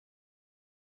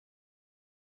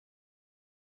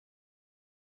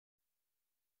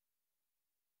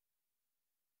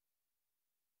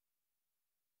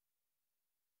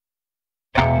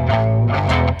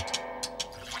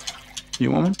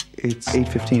You woman? It's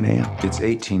 8:15 a.m. It's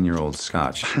 18-year-old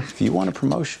scotch. If you want a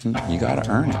promotion, you gotta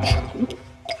earn it.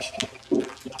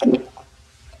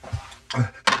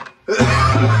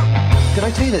 Did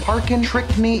I tell you that Harkin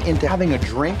tricked me into having a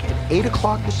drink at 8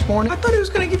 o'clock this morning? I thought he was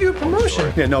going to give you a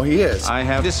promotion. Yeah, no, he is. I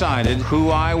have decided who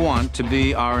I want to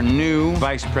be our new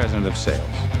vice president of sales.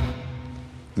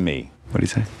 Me. What do you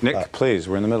say? Nick, please,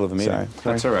 we're in the middle of a meeting. Sorry.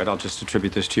 That's all right. I'll just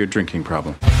attribute this to your drinking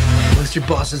problem. At least your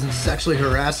boss isn't sexually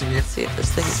harassing you. See if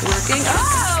this thing's working.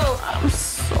 Oh, I'm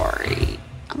sorry.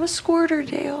 I'm a squirter,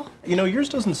 Dale. You know, yours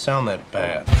doesn't sound that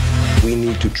bad. We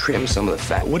need to trim some of the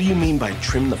fat. What do you mean by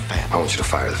trim the fat? I want you to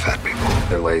fire the fat people.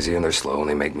 They're lazy and they're slow and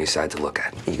they make me sad to look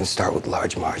at. You can start with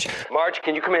Large Marge. Marge,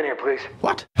 can you come in here, please?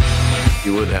 What?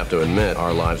 You would have to admit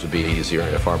our lives would be easier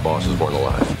if our bosses weren't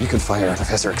alive. You can fire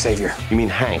Professor Xavier. You mean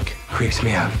Hank? Creeps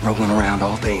me out, rolling around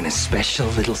all day in a special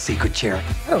little secret chair.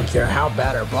 I don't care how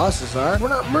bad our bosses are. We're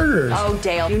not murderers. Oh,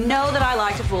 Dale, you know that I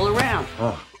like to fool around.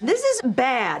 Oh. This is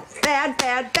bad. Bad,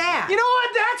 bad, bad. You know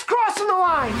what? That's crossing the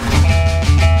line.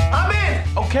 I'm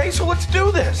in. Okay, so let's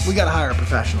do this. We gotta hire a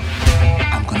professional.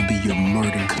 I'm gonna be your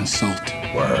murder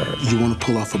consultant. Word. You wanna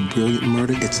pull off a brilliant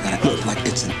murder? It's gotta look like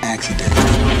it's an accident.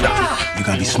 Ah! You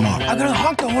gotta be smart. I'm gonna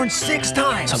honk the horn 6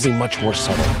 times. Something much more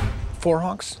subtle. 4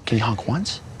 honks. Can you honk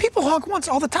once? People honk once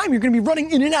all the time. You're gonna be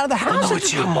running in and out of the house. No,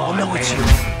 it's you. Come on, no, it's you.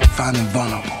 Find him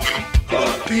vulnerable.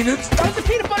 Peanuts. That's a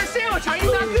peanut butter sandwich. Are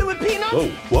you not good with peanuts?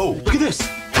 Whoa. Look at this.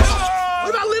 What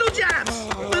about Little Jabs?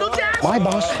 Little Jabs? My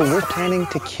boss, who we're planning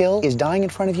to kill, is dying in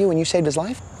front of you and you saved his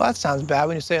life? Well, that sounds bad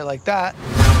when you say it like that.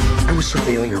 I was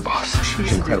surveilling your boss.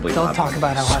 She's incredibly Don't talk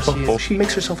about how hot she is. She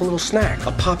makes herself a little snack,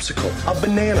 a popsicle, a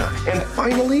banana, and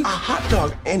finally, a hot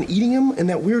dog. And eating them in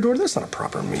that weird order, that's not a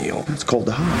proper meal. It's cold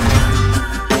to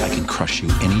hot. I can crush you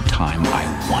anytime I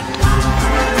want.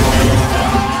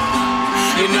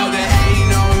 You know there ain't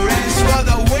no rest for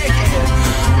the wicked.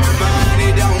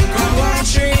 Money don't grow on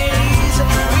trees.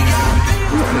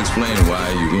 You can explain why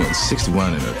you in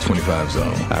 61 in a 25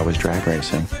 zone. I was drag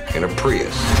racing. In a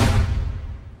Prius.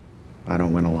 I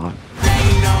don't win a lot.